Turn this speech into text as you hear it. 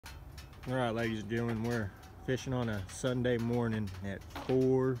All right, ladies and gentlemen, we're fishing on a Sunday morning at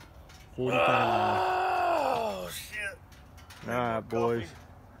 4:45. Oh shit! All right, boys.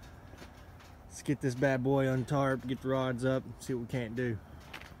 Let's get this bad boy untarped, get the rods up, see what we can't do.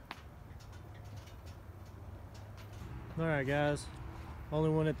 All right, guys.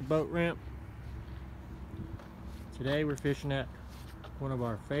 Only one at the boat ramp. Today we're fishing at one of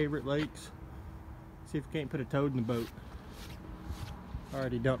our favorite lakes. See if we can't put a toad in the boat.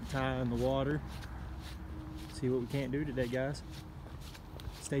 Already dumped tie in the water. See what we can't do today, guys.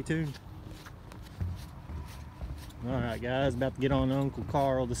 Stay tuned. Alright, guys, about to get on Uncle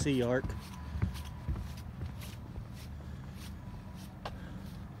Carl the Sea Ark.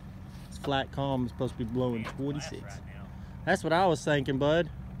 It's flat calm, it's supposed to be blowing 26. That's what I was thinking, bud.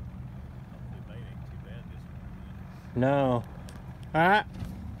 No. Alright.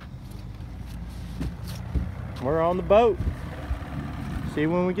 We're on the boat. See you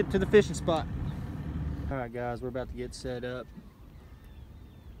when we get to the fishing spot. Alright, guys, we're about to get set up.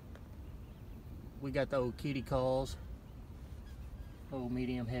 We got the old kitty calls. Old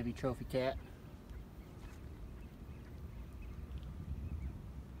medium heavy trophy cat.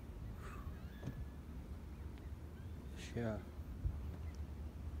 Yeah.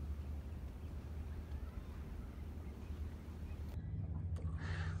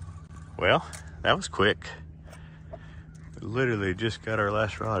 Well, that was quick. We literally just got our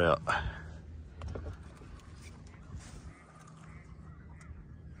last rod out.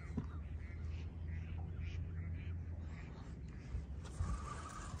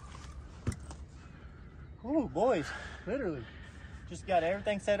 Ooh, boys, literally just got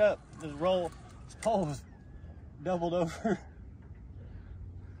everything set up. This pole was doubled over.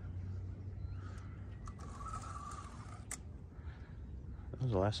 That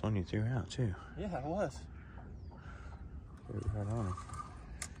was the last one you threw out too. Yeah, it was. Right on.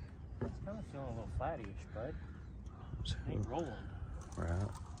 It's kind of feeling a little flattish, bud. So, Ain't rolling. right.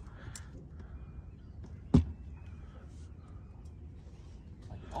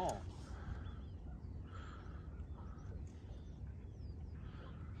 Like all.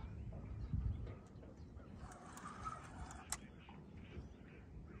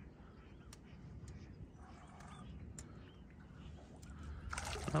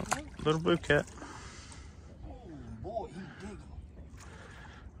 Oh, little blue cat. Oh boy, he's digging.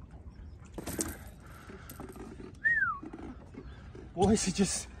 Boys, he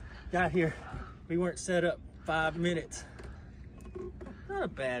just got here. We weren't set up 5 minutes. Not a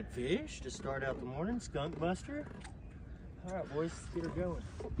bad fish to start out the morning, skunk buster. All right, boys, let's get her going.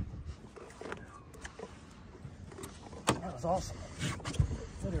 That was awesome.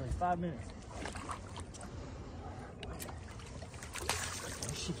 Literally 5 minutes.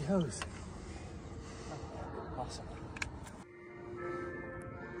 There she goes. Awesome.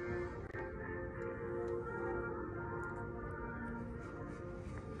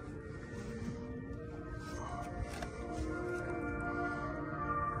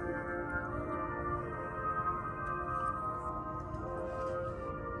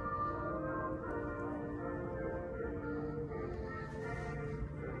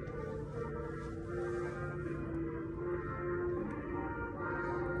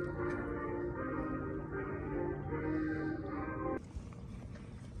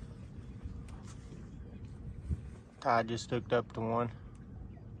 Tide just hooked up to one.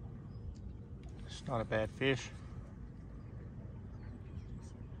 It's not a bad fish.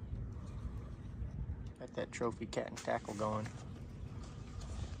 Got that trophy cat and tackle going.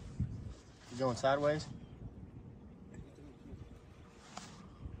 You going sideways?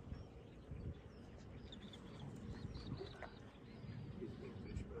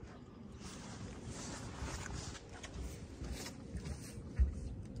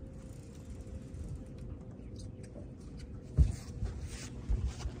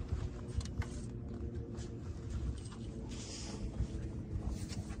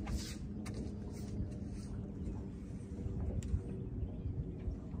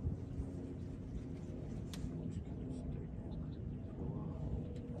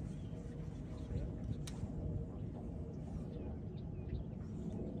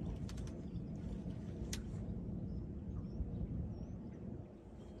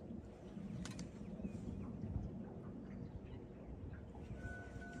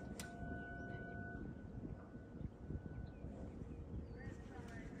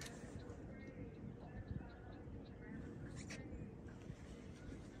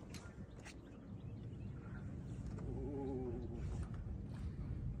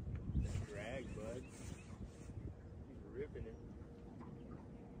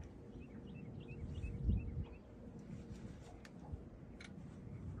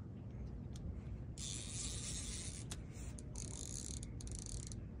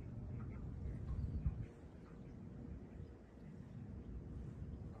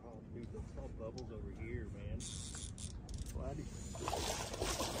 All bubbles over here, man. Flatty.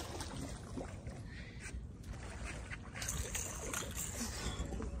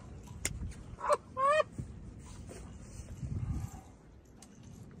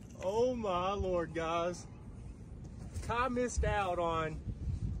 Oh my Lord, guys. Ty missed out on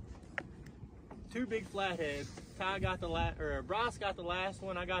 2 big flathead. Ty got the Bryce got the last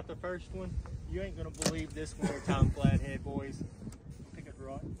one. I got the first one. You ain't gonna believe this wintertime flathead, boys. Pick up the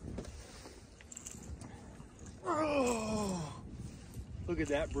rod. Oh, look at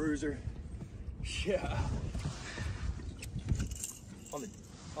that bruiser. Yeah.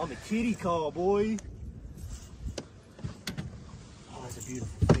 On the kitty call, boy. Oh, that's a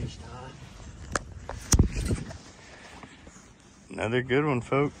beautiful fish, Ty. Another good one,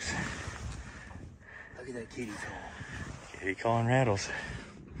 folks. Look at that kitty call. Kitty calling rattles.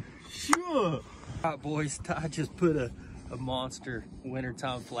 Sure. All right, boys, Ty just put a monster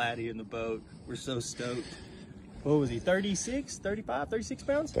wintertime flatty in the boat. We're so stoked. What was he, 36, 35, 36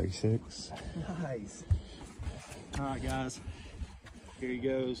 pounds? 36. Nice. All right, guys, here he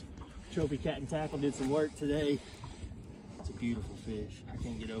goes. Trophy Cat and Tackle did some work today. It's a beautiful fish. I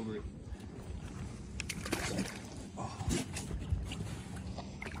can't get over it. Oh.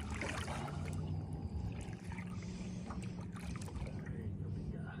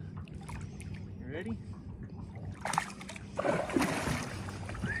 You ready?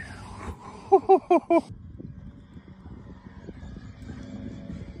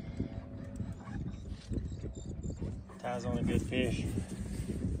 Ty's on a good fish.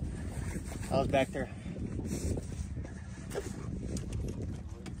 I was back there.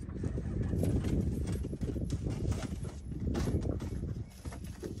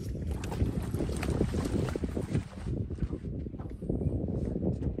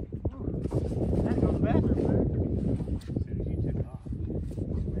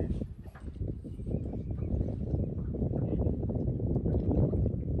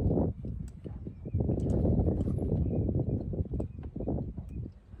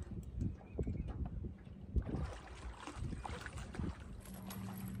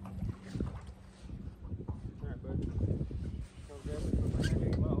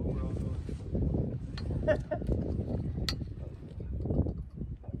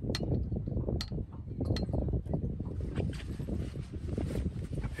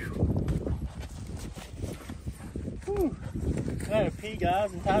 I gotta pee,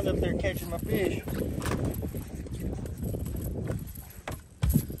 guys, and Ty's up there catching my fish.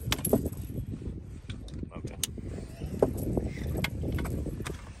 Okay.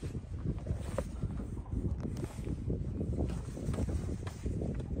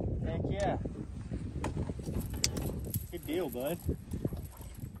 Heck yeah. Good deal, bud.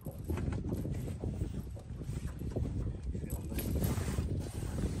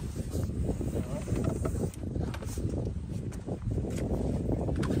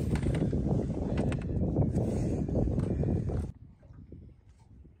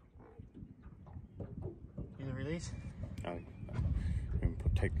 Release? Oh,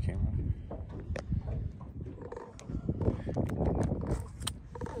 take the camera.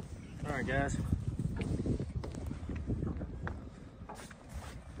 All right, guys.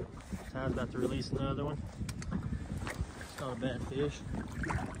 Ty's about to release another one. It's not a bad fish.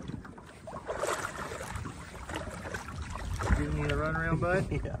 Giving you the runaround, bud?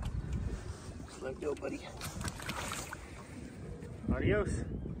 Yeah. Let go, buddy. Adios.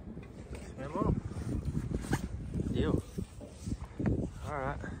 Swim on. Deal. All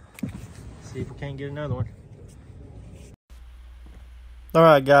right. See if we can't get another one. All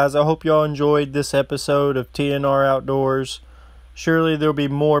right, guys. I hope y'all enjoyed this episode of TNR Outdoors. Surely there'll be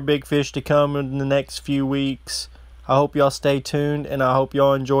more big fish to come in the next few weeks. I hope y'all stay tuned, and I hope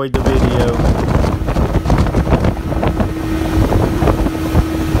y'all enjoyed the video.